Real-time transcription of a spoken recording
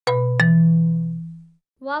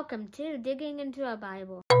Welcome to Digging into a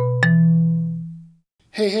Bible.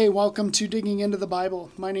 Hey, welcome to Digging into the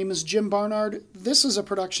Bible. My name is Jim Barnard. This is a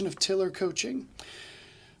production of Tiller Coaching.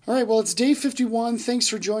 All right, well, it's day 51. Thanks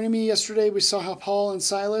for joining me. Yesterday, we saw how Paul and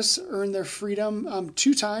Silas earned their freedom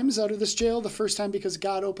 2 times out of this jail. The first time because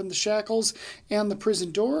God opened the shackles and the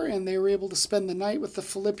prison door, and they were able to spend the night with the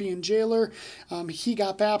Philippian jailer. He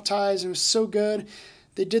got baptized, and it was so good.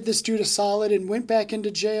 They did this dude a solid and went back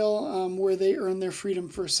into jail where they earned their freedom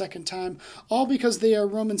for a second time, all because they are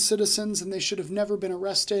Roman citizens and they should have never been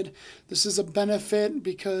arrested. This is a benefit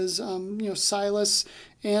because, Silas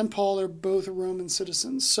and Paul are both Roman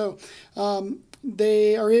citizens. So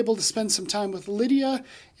they are able to spend some time with Lydia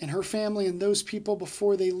and her family and those people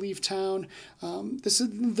before they leave town.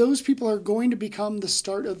 Those people are going to become the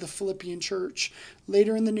start of the Philippian church.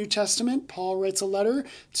 Later in the New Testament, Paul writes a letter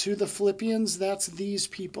to the Philippians. That's these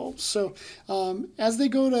people. So as they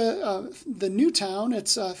go to the new town,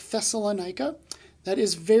 it's Thessalonica. That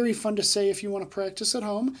is very fun to say if you want to practice at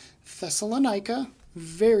home. Thessalonica.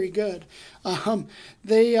 Very good.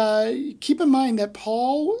 They keep in mind that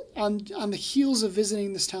Paul, on the heels of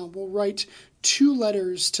visiting this town, will write 2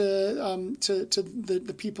 letters to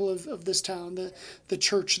the people of this town, the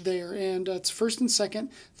church there, and it's 1st and 2nd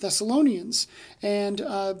Thessalonians, and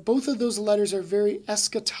both of those letters are very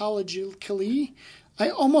eschatologically. I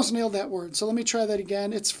almost nailed that word, so let me try that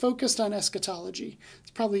again. It's focused on eschatology. It's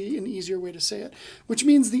probably an easier way to say it, which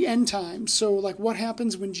means the end time. So like what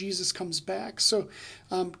happens when Jesus comes back. So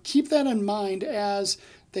keep that in mind as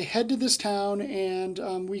they head to this town, and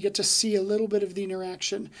we get to see a little bit of the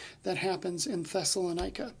interaction that happens in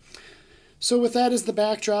Thessalonica. So with that as the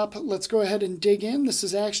backdrop, let's go ahead and dig in. This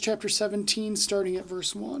is Acts chapter 17, starting at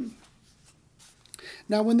verse 1.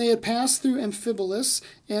 Now when they had passed through Amphipolis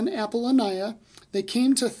and Apollonia, they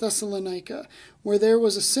came to Thessalonica, where there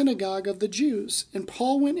was a synagogue of the Jews. And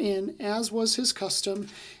Paul went in, as was his custom,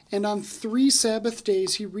 and on 3 Sabbath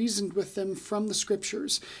days he reasoned with them from the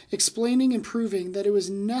Scriptures, explaining and proving that it was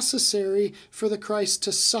necessary for the Christ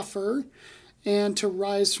to suffer and to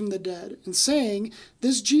rise from the dead, and saying,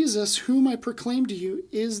 "This Jesus, whom I proclaim to you,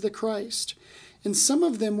 is the Christ." And some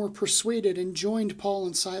of them were persuaded and joined Paul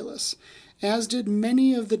and Silas, as did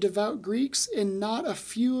many of the devout Greeks and not a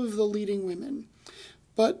few of the leading women.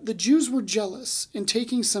 But the Jews were jealous, and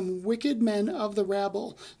taking some wicked men of the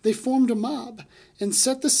rabble, they formed a mob, and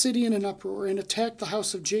set the city in an uproar, and attacked the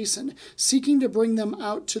house of Jason, seeking to bring them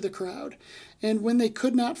out to the crowd. And when they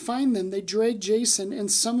could not find them, they dragged Jason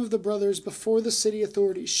and some of the brothers before the city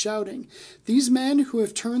authorities, shouting, "These men who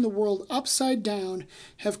have turned the world upside down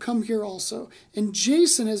have come here also, and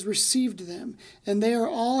Jason has received them, and they are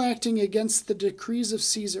all acting against the decrees of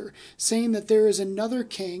Caesar, saying that there is another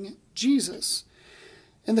king, Jesus."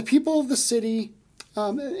 And the people of the city,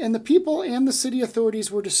 and the city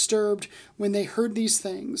authorities were disturbed when they heard these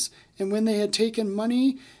things. And when they had taken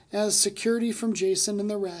money as security from Jason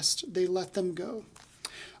and the rest, they let them go.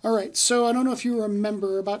 All right, so I don't know if you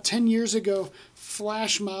remember, about 10 years ago,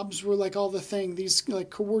 flash mobs were like all the thing. These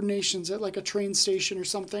like coordinations at like a train station or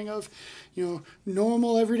something of,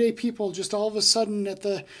 normal everyday people just all of a sudden at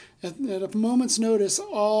a moment's notice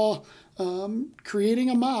all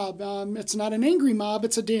creating a mob. It's not an angry mob,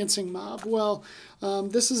 it's a dancing mob. Well,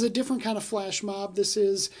 this is a different kind of flash mob. This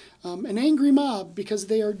is an angry mob because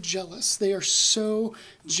they are jealous. They are so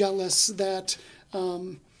jealous that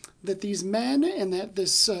these men and that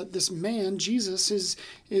this man Jesus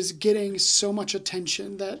is getting so much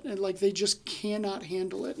attention that like they just cannot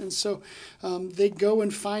handle it, and so they go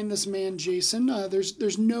and find this man Jason.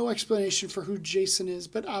 There's no explanation for who Jason is,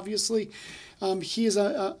 but obviously he is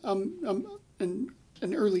an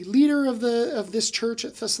early leader of this church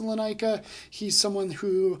at Thessalonica. He's someone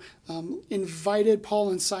who invited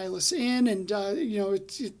Paul and Silas in, and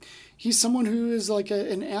he's someone who is like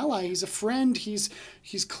an ally. He's a friend. He's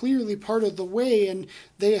clearly part of the way, and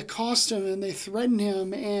they accost him and they threaten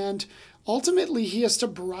him, and ultimately he has to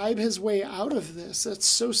bribe his way out of this. That's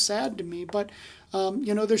so sad to me. But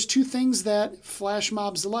there's 2 things that flash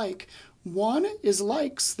mobs like. One is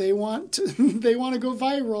likes. They want to, they want to go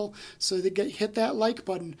viral, so they hit that like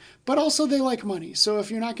button. But also they like money. So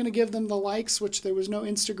if you're not going to give them the likes, which there was no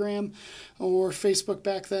Instagram or Facebook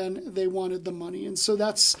back then, they wanted the money. And so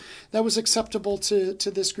that was acceptable to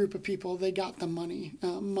this group of people. They got the money.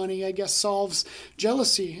 Money, I guess, solves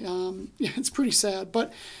jealousy. It's pretty sad.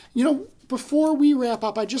 But, before we wrap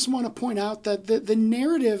up, I just want to point out that the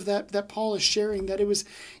narrative that Paul is sharing, that it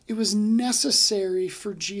was necessary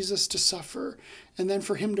for Jesus to suffer and then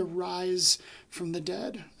for him to rise from the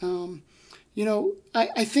dead.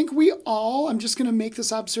 I think we all, I'm just going to make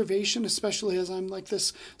this observation, especially as I'm like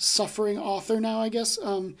this suffering author now, I guess.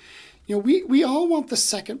 We all want the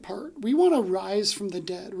second part. We want to rise from the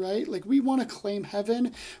dead, right? Like we want to claim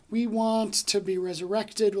heaven. We want to be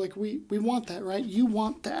resurrected. Like we want that, right? You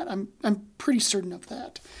want that. I'm pretty certain of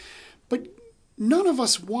that. But none of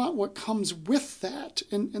us want what comes with that.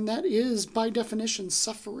 And that is, by definition,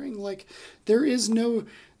 suffering. Like there is no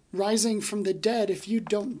rising from the dead if you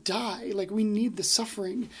don't die. Like we need the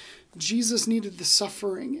suffering. Jesus needed the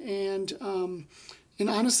suffering. And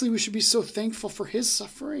honestly, we should be so thankful for his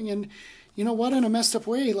suffering. And you know what? In a messed up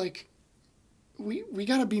way, like we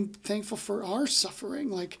got to be thankful for our suffering.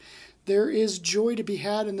 Like there is joy to be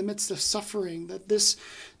had in the midst of suffering, that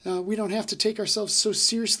we don't have to take ourselves so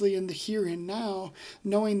seriously in the here and now,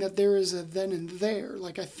 knowing that there is a then and there.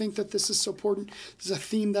 Like I think that this is so important. This is a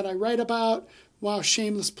theme that I write about. Wow,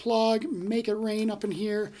 shameless plug. Make it rain up in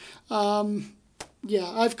here. Yeah,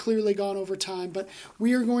 I've clearly gone over time, but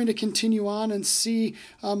we are going to continue on and see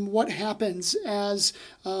what happens as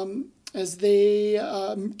they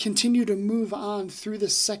continue to move on through the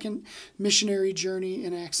second missionary journey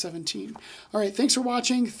in Acts 17. All right, thanks for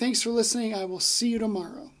watching. Thanks for listening. I will see you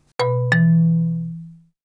tomorrow.